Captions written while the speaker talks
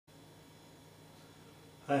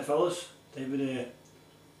Hey fellas, David here.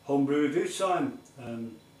 Homebrew review time.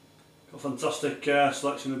 Got a fantastic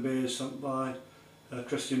selection of beers sent by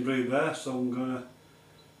Christian Brewbear, so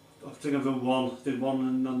I think I've done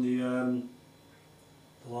one, on the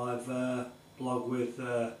live blog with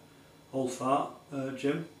Old Fart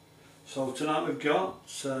Jim. So tonight we've got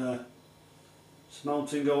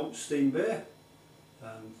Mountain Goat Steam Beer,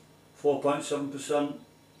 4.7%,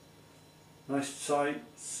 nice tight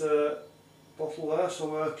bottle there, so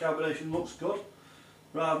carbonation looks good.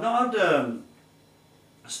 Right, I've not had a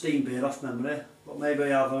steam beer off memory, but maybe I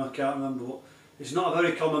have and I can't remember. But it's not a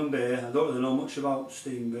very common beer. I don't really know much about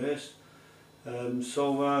steam beers.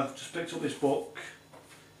 So just picked up this book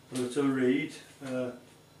to read,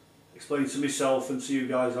 explain to myself and to you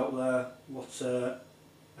guys out there what a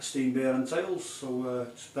steam beer entails, so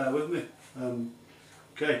just bear with me.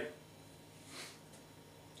 Okay.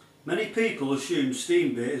 Many people assume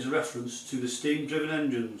steam beer is a reference to the steam-driven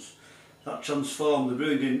engines that transformed the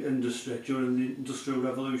brewing industry during the Industrial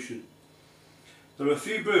Revolution. There are a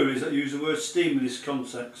few breweries that use the word steam in this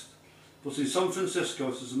context, but in San Francisco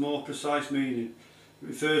it has a more precise meaning. It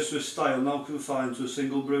refers to a style now confined to a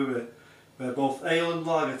single brewery, where both ale and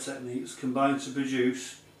lager techniques combine to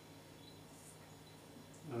produce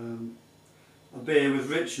a beer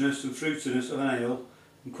with richness and fruitiness of an ale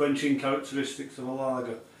and quenching characteristics of a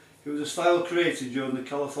lager. It was a style created during the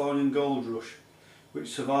Californian Gold Rush, which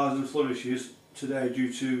survives and flourishes today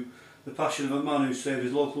due to the passion of a man who saved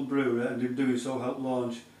his local brewery and in doing so helped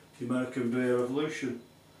launch the American Beer Revolution.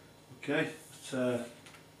 Okay, but, a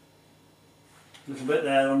little bit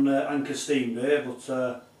there on Anchor Steam Beer,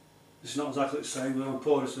 but it's not exactly the same. We're going to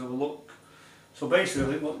pour this and have a look. So basically,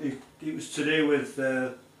 I think what it was to do with,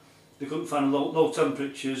 they couldn't find low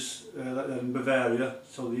temperatures in Bavaria,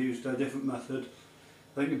 so they used a different method.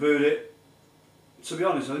 I think they brewed it, to be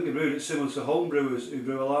honest, I think they brewed it similar to home brewers who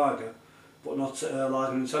brew a lager, but not at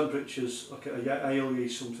lager in temperatures, like a ale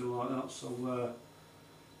yeast, something like that. So,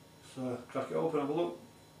 crack it open and have a look.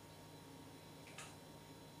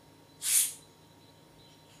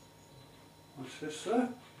 What's this there?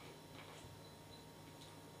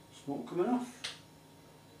 Smoke coming off.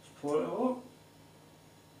 Let's pour it all up.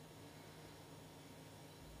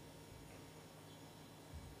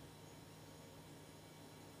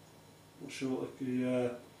 Not sure what the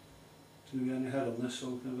going to be any head on this, so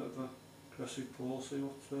we're going to have a bit of a aggressive pour, see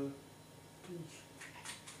what happens.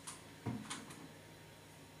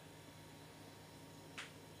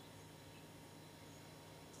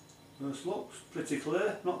 First looks pretty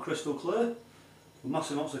clear, not crystal clear,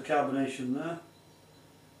 massive amounts of carbonation there.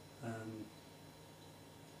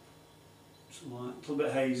 Like, a little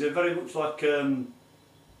bit hazy, very much like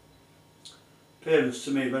appearance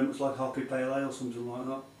to me, very much like hoppy pale ale, something like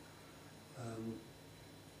that.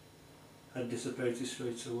 Head dissipated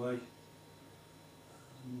straight away.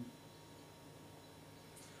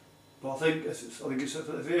 But I think if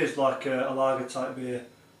it is like a lager type beer,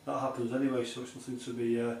 that happens anyway, so it's nothing to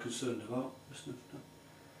be concerned about.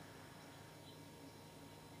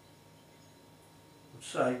 I'd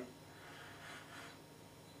say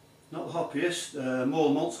not the hoppiest, more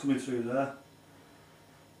malts coming through there.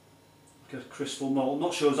 Like a crystal malt. I'm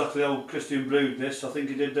not sure exactly how Christian brewed this. I think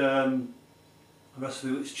he did a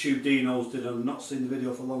recipe which Tube Dino's did. I've not seen the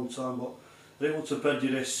video for a long time, but I didn't want to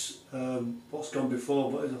prejudice what's gone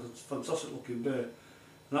before, but it's a fantastic looking beer.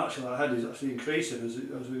 And actually our head is actually increasing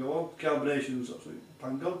as we go on. Carbonation is absolutely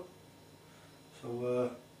bang on. So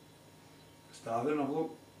let's dive in and have a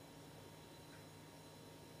look.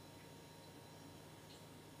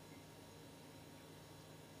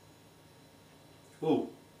 Oh.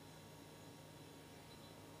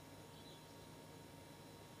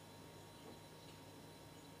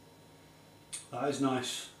 That is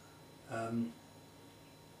nice.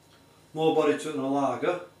 More body to it than a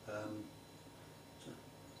lager.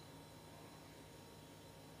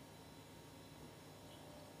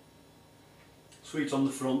 Sweet on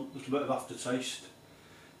the front, a little bit of aftertaste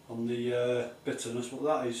on the bitterness, but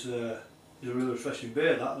that is a really refreshing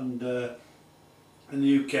beer, that. And in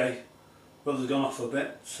the UK, weather's gone off a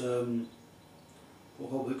bit, but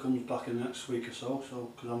hopefully it comes back in the next week or so,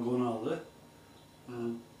 because I'm going on holiday.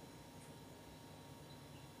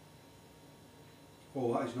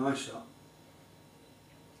 Oh, that is nice, that.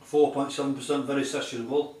 4.7%, very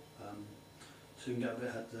sessionable, so you can get a bit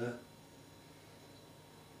of head there.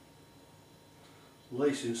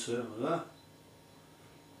 Lacing certainly there.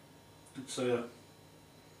 I'd say a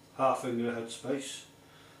half finger of head space.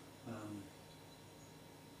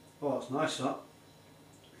 Oh, that's nice, that.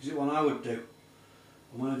 Is it one I would do?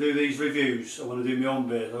 And when I do these reviews, or when I do my own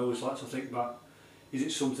beers, I always like to think back, is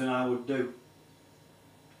it something I would do?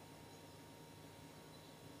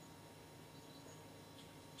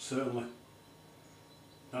 certainly.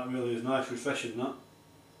 That really is nice, refreshing that.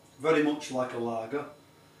 Very much like a lager.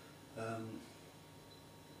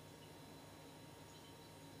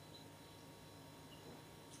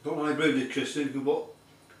 Don't know how I brewed it, Christian, you could put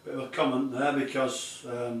a bit of a comment there because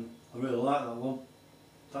I really like that one.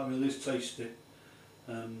 That really is tasty.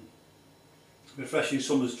 Refreshing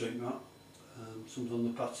summer's drink that. Something on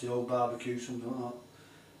the patio, barbecue, something like that.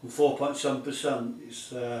 And 4.7%,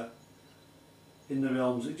 it's in the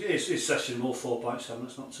realms, it's sessionable 4.7,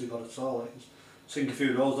 it's not too bad at all. It's sink a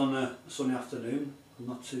few rolls on a sunny afternoon, and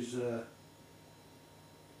that is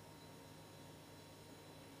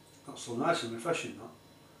that's so nice and refreshing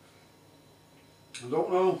that. I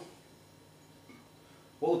don't know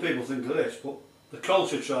what the people think of this, but the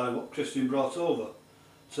culture tribe what Christian brought over,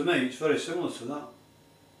 to me it's very similar to that.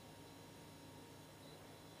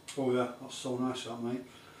 Oh yeah, that's so nice that, mate.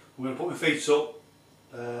 I'm going to put my feet up,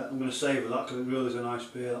 I'm going to savour that because it really is a nice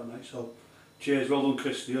beer that, mate. So cheers, well done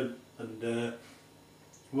Christian, and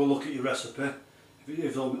we'll look at your recipe if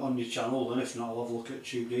it's on your channel, and if not I'll have a look at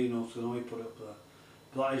Tudino to know you put it up there.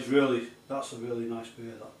 But that's a really nice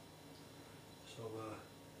beer that. So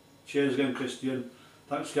cheers again Christian,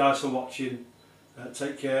 thanks guys for watching,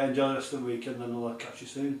 take care, enjoy the rest of the weekend, and I'll catch you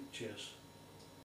soon, cheers.